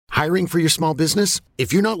Hiring for your small business?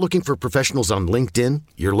 If you're not looking for professionals on LinkedIn,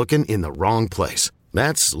 you're looking in the wrong place.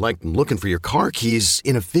 That's like looking for your car keys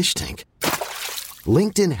in a fish tank.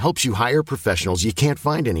 LinkedIn helps you hire professionals you can't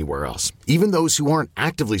find anywhere else, even those who aren't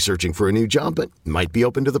actively searching for a new job but might be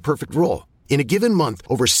open to the perfect role. In a given month,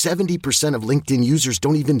 over 70% of LinkedIn users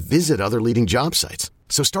don't even visit other leading job sites.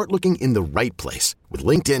 So start looking in the right place. With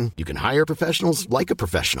LinkedIn, you can hire professionals like a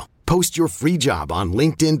professional. Post your free job on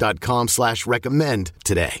linkedin.com/recommend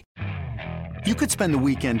today. You could spend the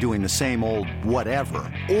weekend doing the same old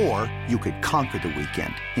whatever, or you could conquer the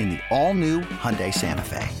weekend in the all-new Hyundai Santa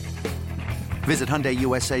Fe. Visit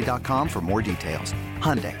HyundaiUSA.com for more details.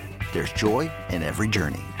 Hyundai, there's joy in every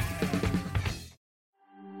journey.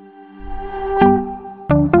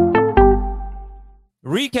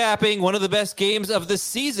 Recapping one of the best games of the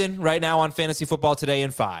season right now on Fantasy Football Today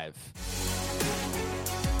in 5.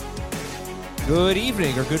 Good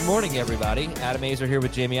evening or good morning, everybody. Adam Azer here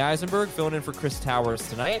with Jamie Eisenberg, filling in for Chris Towers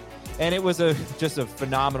tonight. And it was just a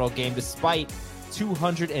phenomenal game despite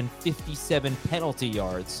 257 penalty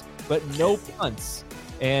yards, but no punts.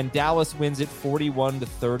 And Dallas wins it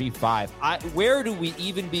 41-35. Where do we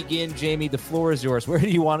even begin, Jamie? The floor is yours. Where do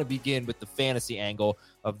you want to begin with the fantasy angle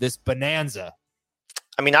of this bonanza?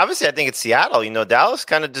 I mean, obviously, I think it's Seattle. Dallas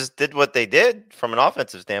kind of just did what they did from an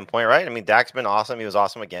offensive standpoint, right? I mean, Dak's been awesome. He was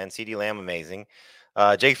awesome again. CeeDee Lamb, amazing.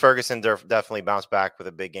 Jake Ferguson definitely bounced back with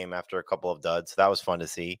a big game after a couple of duds. So that was fun to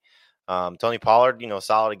see. Tony Pollard,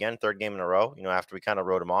 solid again, third game in a row, after we kind of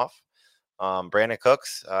wrote him off. Brandon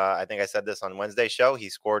Cooks, I think I said this on Wednesday's show. He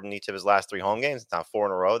scored in each of his last 3 home games. It's now 4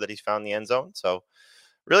 in a row that he's found the end zone. So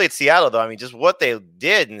really, it's Seattle, though. I mean, just what they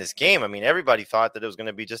did in this game. I mean, everybody thought that it was going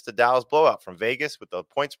to be just a Dallas blowout from Vegas with the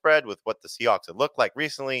point spread, with what the Seahawks had looked like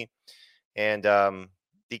recently. And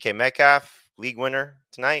DK Metcalf, league winner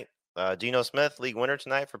tonight. Geno Smith, league winner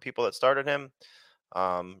tonight for people that started him.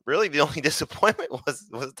 Really, the only disappointment was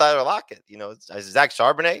Tyler Lockett. Zach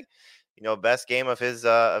Charbonnet, best game of his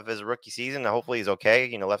rookie season. Hopefully he's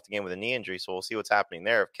okay. Left the game with a knee injury, so we'll see what's happening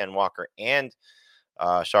there if Ken Walker and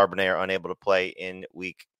Charbonnet are unable to play in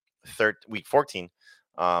week 14.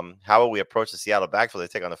 How will we approach the Seattle backfield? They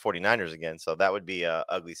take on the 49ers again, so that would be an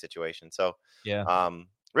ugly situation. So, yeah,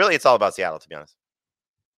 really, it's all about Seattle, to be honest.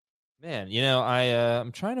 Man,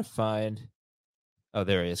 I'm trying to find. Oh,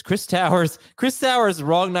 there he is, Chris Towers. Chris Towers,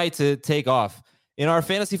 wrong night to take off in our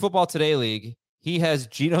Fantasy Football Today league. He has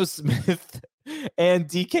Geno Smith and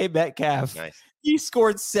DK Metcalf. Nice. He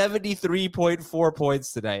scored 73.4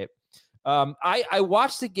 points tonight. I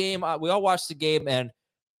watched the game. We all watched the game, and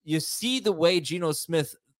you see the way Geno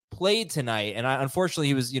Smith played tonight. And unfortunately,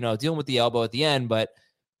 he was, dealing with the elbow at the end, but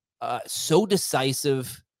so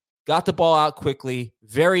decisive, got the ball out quickly,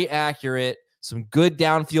 very accurate, some good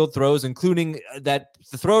downfield throws, including the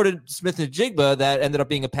throw to Smith-Njigba that ended up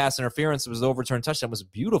being a pass interference. It was the overturned touchdown. It was a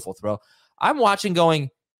beautiful throw. I'm watching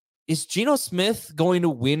going, is Geno Smith going to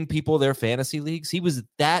win people their fantasy leagues? He was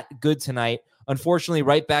that good tonight. Unfortunately,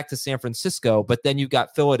 right back to San Francisco, but then you've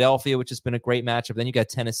got Philadelphia, which has been a great matchup. Then you got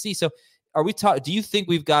Tennessee. So do you think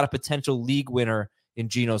we've got a potential league winner in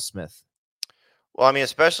Geno Smith? Well, I mean,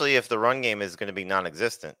 especially if the run game is going to be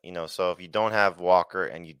non-existent, so if you don't have Walker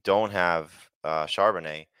and you don't have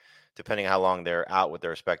Charbonnet, depending on how long they're out with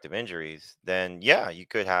their respective injuries, then yeah, you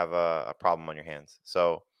could have a problem on your hands.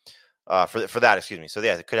 So for that, excuse me. So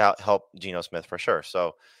yeah, it could help Geno Smith for sure.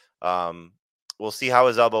 So we'll see how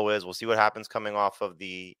his elbow is. We'll see what happens coming off of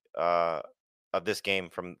the of this game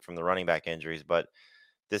from the running back injuries. But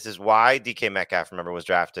this is why DK Metcalf, remember, was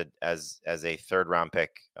drafted as a 3rd round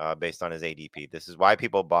pick based on his ADP. This is why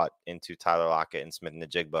people bought into Tyler Lockett and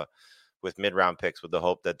Smith-Njigba with mid-round picks with the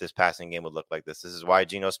hope that this passing game would look like this. This is why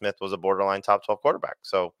Geno Smith was a borderline top 12 quarterback.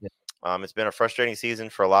 So it's been a frustrating season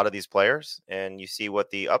for a lot of these players, and you see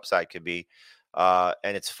what the upside could be.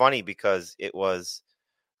 And it's funny because it was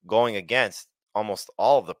going against almost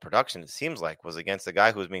all of the production, it seems like, was against the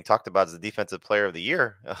guy who was being talked about as the defensive player of the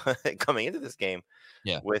year coming into this game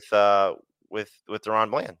with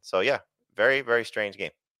Deron Bland. So yeah, very, very strange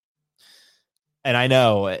game. And I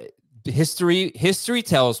know history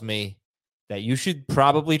tells me that you should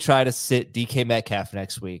probably try to sit DK Metcalf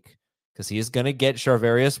next week because he is going to get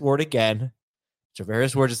Charvarius Ward again.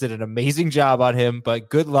 Charvarius Ward just did an amazing job on him, but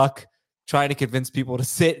good luck trying to convince people to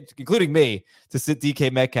sit, including me, to sit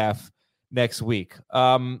DK Metcalf next week.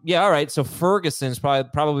 Yeah, all right. So Ferguson's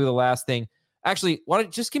probably the last thing. Actually, why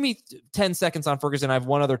don't just give me 10 seconds on Ferguson? I have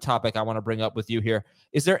one other topic I want to bring up with you here.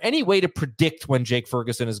 Is there any way to predict when Jake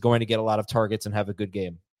Ferguson is going to get a lot of targets and have a good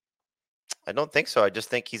game? I don't think so. I just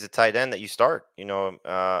think he's a tight end that you start.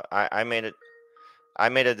 I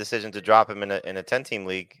made a decision to drop him in a 10-team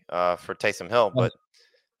league for Taysom Hill, but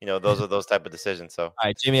those are those type of decisions. So, all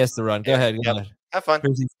right, Jimmy has to run. Go ahead. Go ahead. Have fun.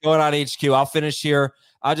 Going on HQ. I'll finish here.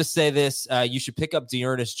 I'll just say this. You should pick up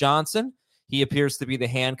Dearness Johnson. He appears to be the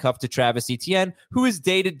handcuff to Travis Etienne, who is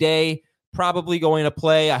day-to-day probably going to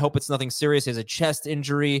play. I hope it's nothing serious. He has a chest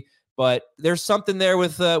injury, but there's something there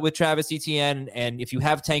with Travis Etienne. And if you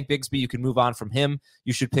have Tank Bigsby, you can move on from him.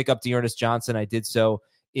 You should pick up Dearness Johnson. I did so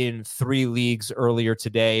in 3 leagues earlier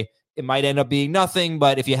today. It might end up being nothing,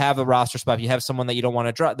 but if you have a roster spot, if you have someone that you don't want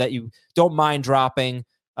to drop, that you don't mind dropping,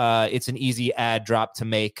 it's an easy ad drop to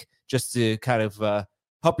make just to kind of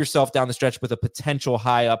help yourself down the stretch with a potential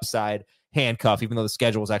high upside handcuff, even though the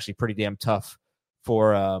schedule is actually pretty damn tough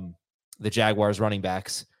for the Jaguars running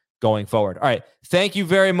backs going forward. All right. Thank you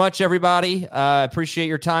very much, everybody. Appreciate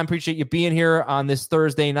your time. Appreciate you being here on this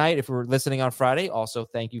Thursday night. If we're listening on Friday, also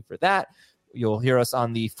thank you for that. You'll hear us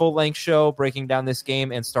on the full-length show breaking down this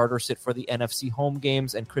game and starter sit for the NFC home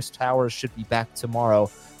games. And Chris Towers should be back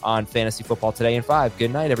tomorrow on Fantasy Football Today in 5.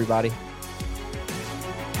 Good night, everybody.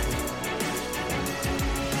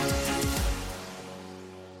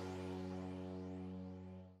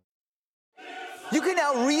 You can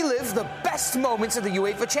now relive the best moments of the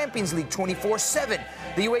UEFA Champions League 24/7.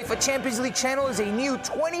 The UEFA Champions League channel is a new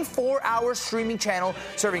 24-hour streaming channel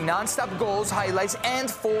serving non-stop goals, highlights,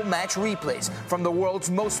 and full match replays from the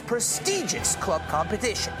world's most prestigious club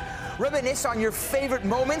competition. Reminisce on your favorite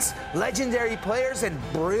moments, legendary players, and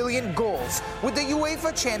brilliant goals with the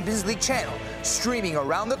UEFA Champions League channel, streaming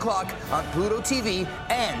around the clock on Pluto TV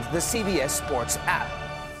and the CBS Sports app.